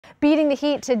Beating the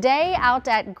heat today out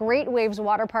at Great Waves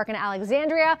Waterpark in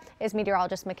Alexandria is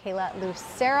meteorologist Michaela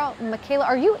Lucero. Michaela,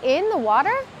 are you in the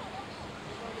water?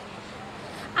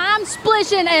 I'm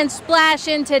splishing and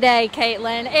splashing today,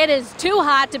 Caitlin. It is too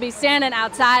hot to be standing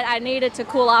outside. I needed to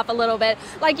cool off a little bit.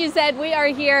 Like you said, we are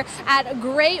here at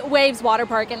Great Waves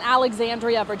Waterpark in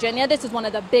Alexandria, Virginia. This is one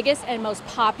of the biggest and most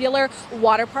popular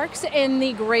water parks in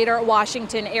the greater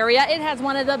Washington area. It has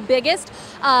one of the biggest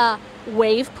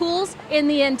wave pools in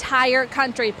the entire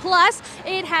country. Plus,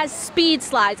 it has speed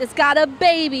slides. It's got a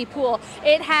baby pool.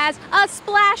 It has a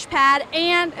splash pad,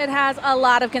 and it has a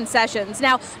lot of concessions.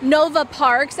 Now, Nova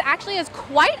Parks actually has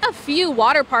quite a few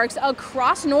water parks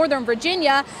across Northern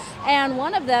Virginia, and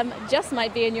one of them just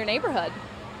might be in your neighborhood.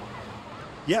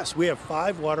 Yes, we have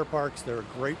 5 water parks. They're a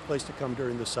great place to come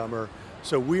during the summer.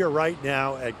 So we are right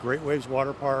now at Great Waves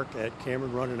Waterpark at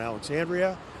Cameron Run in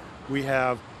Alexandria. We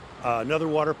have another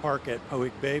water park at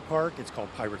Pohick Bay Park. It's called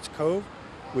Pirates Cove.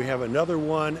 We have another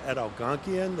one at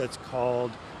Algonquian that's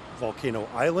called Volcano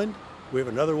Island. We have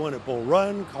another one at Bull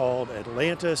Run called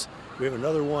Atlantis. We have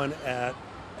another one at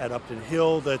Upton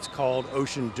Hill that's called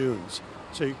Ocean Dunes.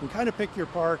 So you can kind of pick your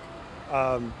park.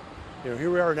 Here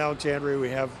we are in Alexandria. We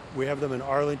have them in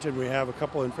Arlington. We have a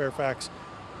couple in Fairfax.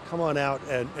 Come on out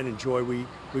and enjoy. We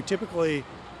typically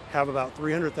have about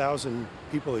 300,000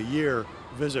 people a year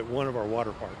visit one of our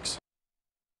water parks.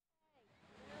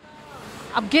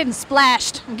 I'm getting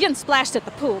splashed. I'm getting splashed at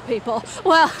the pool, people.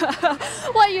 Well,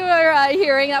 what you were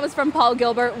hearing, that was from Paul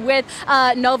Gilbert with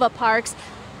Nova Parks.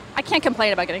 I can't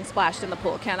complain about getting splashed in the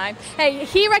pool, can I? Hey,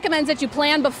 he recommends that you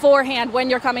plan beforehand when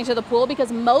you're coming to the pool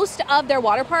because most of their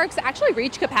water parks actually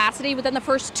reach capacity within the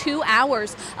first 2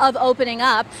 hours of opening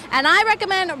up. And I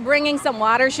recommend bringing some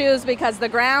water shoes because the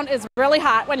ground is really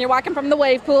hot when you're walking from the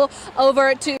wave pool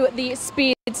over to the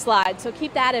speed slide. So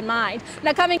keep that in mind.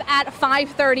 Now, coming at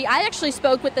 5:30, I actually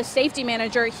spoke with the safety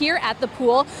manager here at the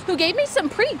pool who gave me some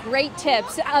pretty great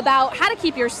tips about how to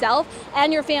keep yourself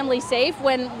and your family safe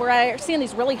when we're seeing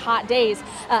these really hot days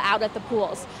out at the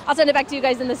pools. I'll send it back to you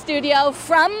guys in the studio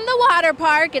from the water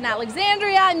park in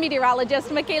Alexandria. I'm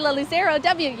meteorologist Michaela Lucero,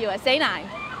 WUSA 9.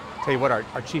 Tell you what,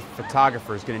 our chief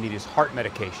photographer is going to need his heart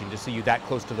medication to see you that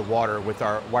close to the water with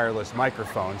our wireless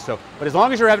microphone. So, but as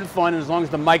long as you're having fun and as long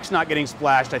as the mic's not getting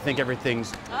splashed, I think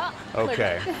everything's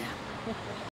okay.